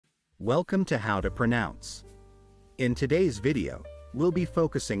Welcome to How to Pronounce. In today's video, we'll be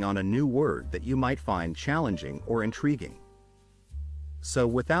focusing on a new word that you might find challenging or intriguing. So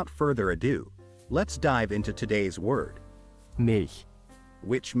without further ado, let's dive into today's word, Milch,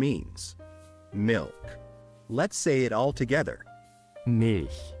 which means milk. Let's say it all together.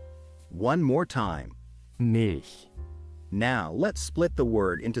 Milch, One more time. Milch, Now let's split the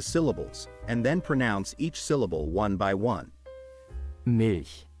word into syllables and then pronounce each syllable one by one.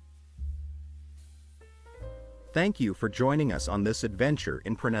 Milch. Thank you for joining us on this adventure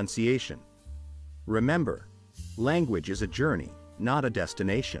in pronunciation. Remember, language is a journey, not a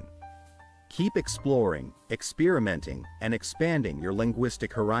destination. Keep exploring, experimenting, and expanding your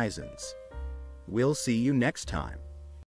linguistic horizons. We'll see you next time.